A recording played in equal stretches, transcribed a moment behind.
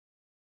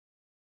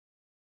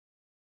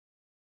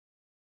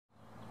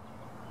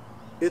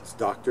It's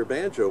Dr.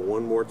 Banjo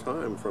one more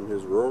time from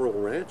his rural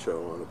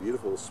rancho on a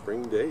beautiful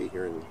spring day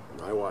here in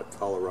Niwot,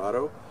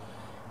 Colorado.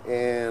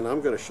 And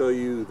I'm going to show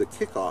you the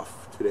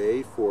kickoff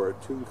today for a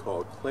tune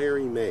called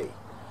Clary Mae.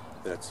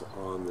 That's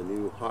on the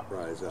new Hot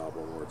Rize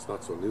album, or it's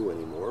not so new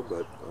anymore,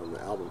 but on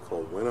the album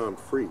called When I'm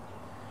Free.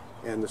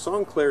 And the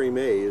song Clary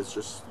Mae is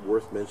just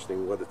worth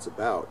mentioning what it's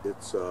about.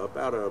 It's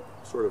about a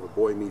sort of a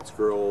boy meets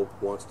girl,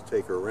 wants to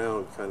take her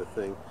around kind of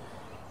thing.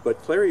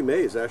 But Clary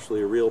Mae is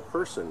actually a real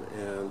person,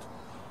 and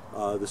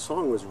the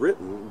song was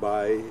written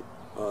by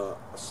a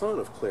son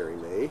of Clary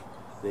Mae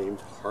named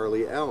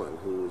Harley Allen,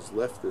 who has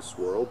left this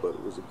world,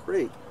 but was a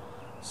great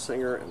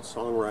singer and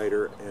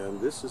songwriter, and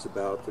this is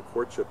about the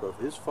courtship of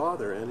his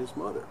father and his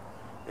mother.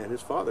 And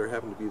his father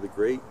happened to be the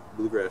great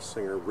bluegrass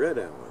singer Red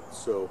Allen.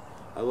 So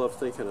I love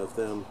thinking of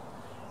them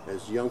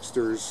as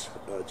youngsters,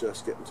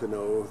 just getting to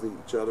know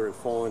each other and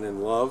falling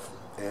in love,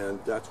 and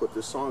that's what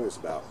this song is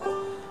about.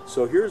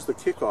 So here's the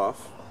kickoff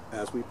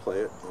as we play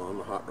it on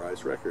the Hot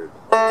Rize record.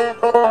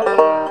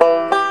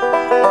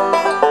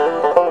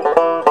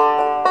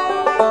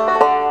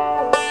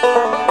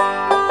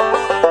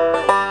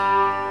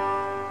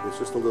 It's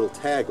just a little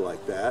tag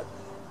like that,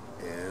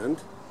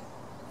 and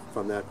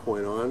from that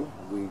point on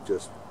we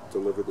just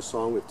deliver the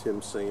song with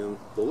Tim singing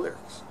the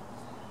lyrics.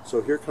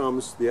 So here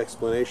comes the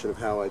explanation of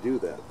how I do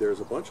that. There's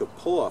a bunch of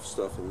pull-off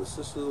stuff in this.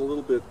 This is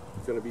going to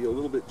be a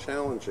little bit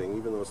challenging,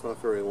 even though it's not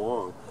very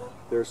long.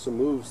 There's some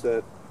moves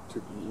that,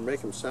 to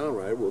make them sound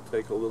right, will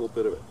take a little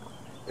bit of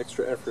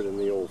extra effort in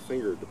the old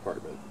finger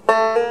department.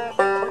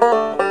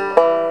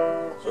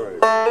 Sorry.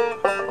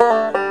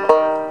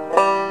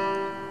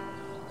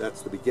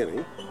 That's the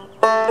beginning.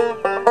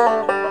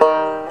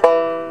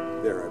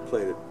 There, I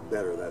played it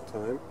better that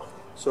time.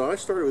 So I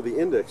started with the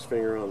index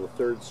finger on the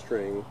 3rd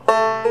string,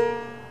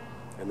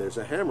 and there's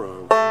a hammer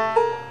on,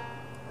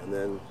 and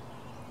then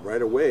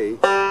right away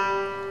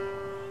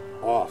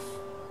off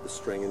the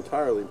string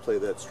entirely and play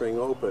that string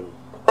open.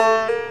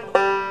 Now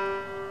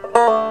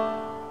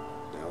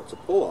it's a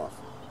pull off.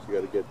 So you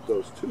got to get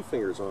those 2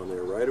 fingers on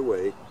there right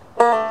away,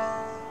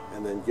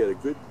 and then get a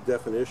good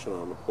definition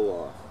on the pull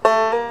off.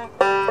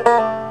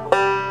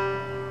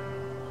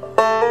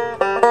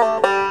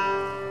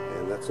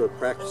 And that's a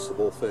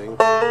practicable thing.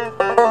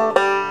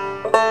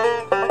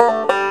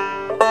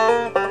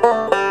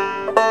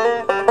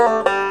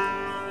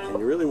 And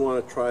you really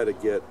want to try to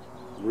get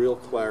real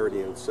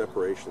clarity and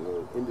separation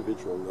of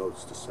individual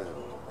notes to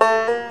sound.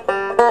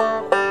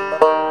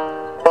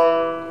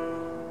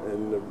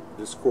 And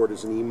this chord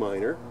is an E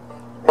minor,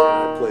 and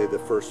I play the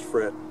 1st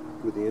fret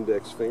with the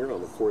index finger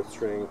on the 4th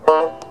string,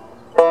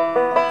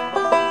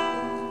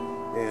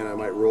 and I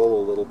might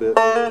roll a little bit.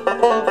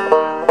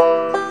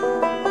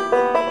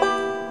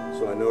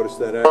 So I notice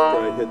that after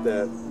I hit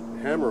that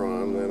hammer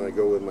on, then I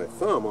go with my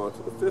thumb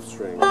onto the 5th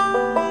string, and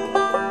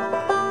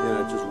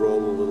I just roll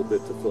a little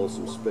bit to fill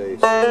some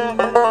space.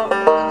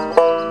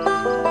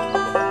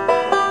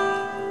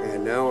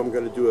 And now I'm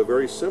going to do a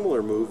very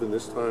similar move, and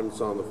this time it's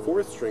on the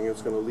 4th string.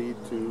 It's going to lead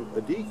to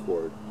a D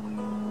chord.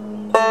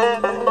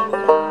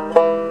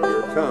 Here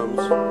it comes.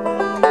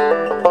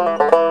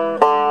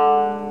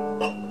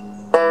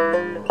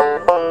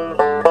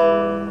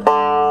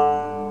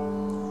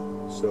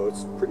 So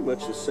it's pretty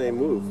much the same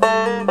move.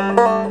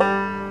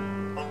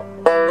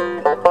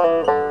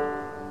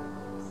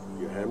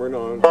 You hammer it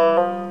on,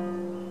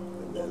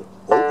 and then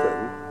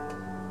open.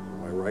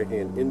 My right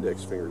hand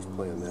index finger is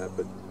playing that,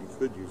 but you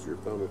could use your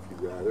thumb if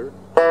you'd rather.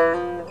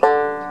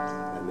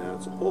 And now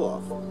it's a pull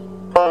off.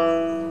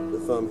 The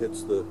thumb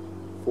hits the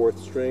 4th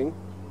string,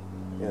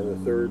 and the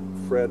 3rd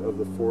fret of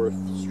the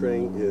 4th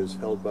string is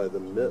held by the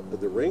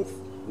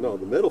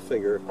middle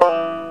finger,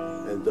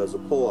 and does a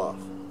pull off.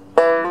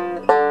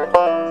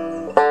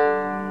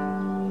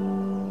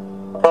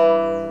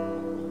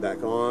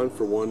 Back on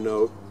for 1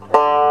 note,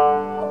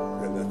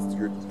 and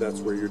that's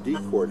where your D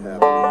chord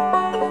happens,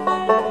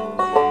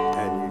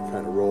 and you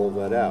kind of roll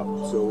that out.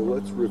 So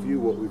let's review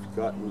what we've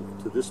gotten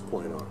to this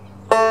point on.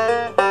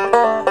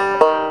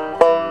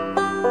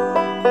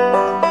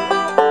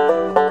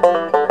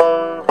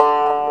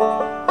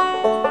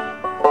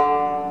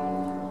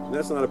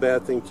 That's not a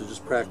bad thing to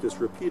just practice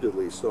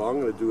repeatedly, so I'm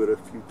going to do it a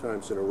few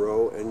times in a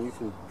row, and you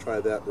can try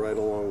that right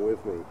along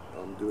with me.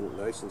 I'm doing it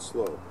nice and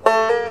slow.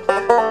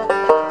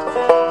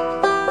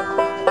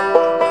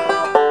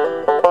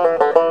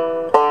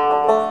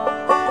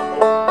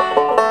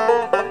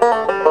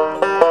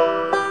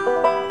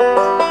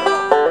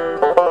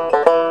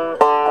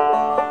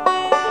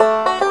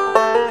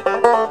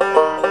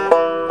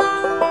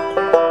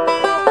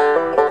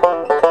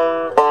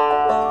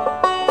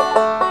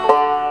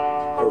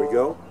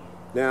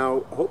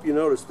 Now, I hope you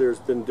notice there's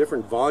been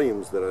different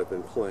volumes that I've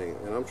been playing,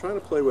 and I'm trying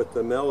to play what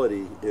the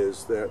melody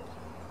is that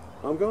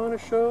I'm gonna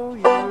show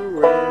you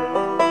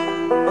around,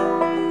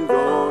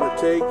 gonna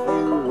take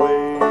you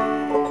away.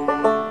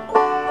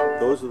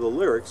 Those are the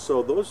lyrics,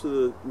 so those are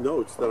the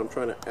notes that I'm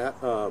trying to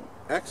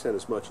accent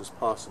as much as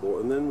possible.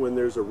 And then when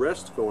there's a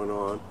rest going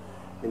on,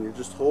 and you're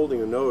just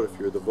holding a note if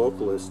you're the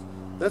vocalist,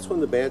 that's when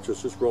the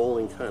banjo's just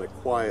rolling kind of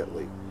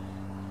quietly.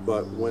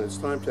 But when it's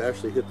time to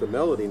actually hit the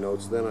melody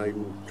notes, then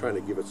I'm trying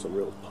to give it some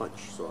real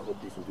punch. So I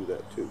hope you can do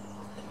that too.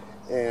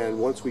 And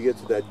once we get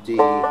to that D,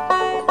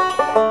 I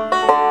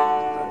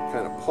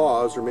kind of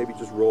pause or maybe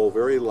just roll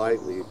very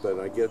lightly, but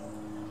I get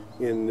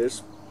in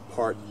this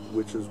part,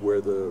 which is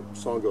where the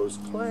song goes,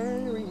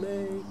 Clary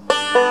Mae.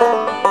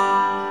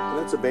 And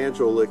that's a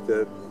banjo lick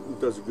that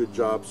does a good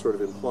job sort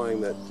of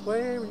implying that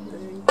Clary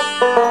Mae.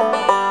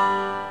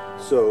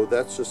 So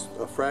that's just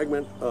a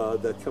fragment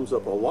that comes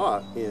up a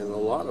lot in a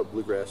lot of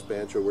bluegrass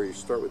banjo, where you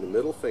start with the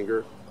middle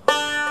finger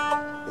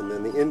and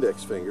then the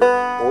index finger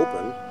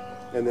open,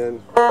 and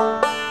then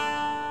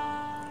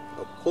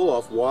a pull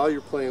off while you're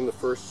playing the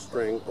first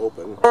string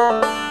open.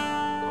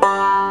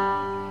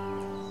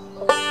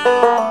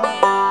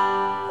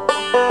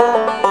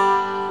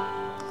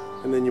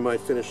 And then you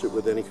might finish it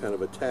with any kind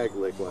of a tag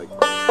lick, like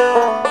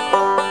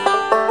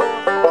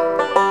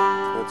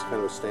that's kind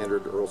of a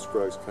standard Earl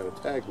Scruggs kind of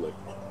tag lick.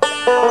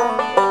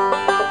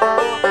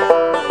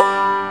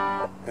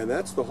 And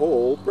that's the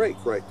whole break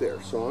right there.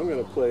 So I'm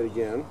going to play it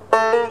again.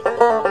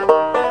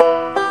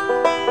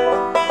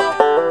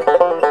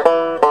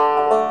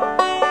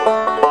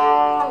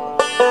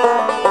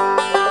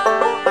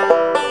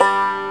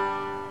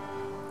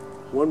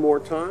 One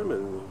more time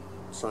and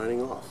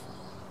signing off.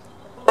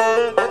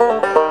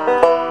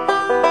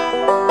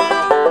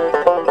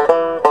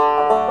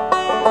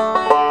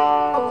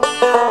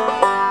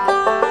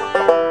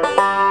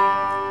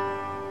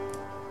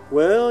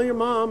 Well, your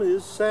mom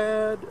is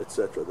sad,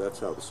 etc. That's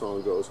how the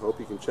song goes. Hope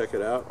you can check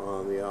it out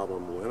on the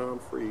album When I'm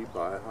Free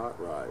by Hot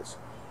Rize.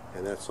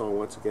 And that song,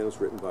 once again, is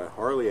written by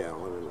Harley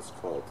and it's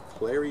called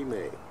Clary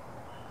Mae.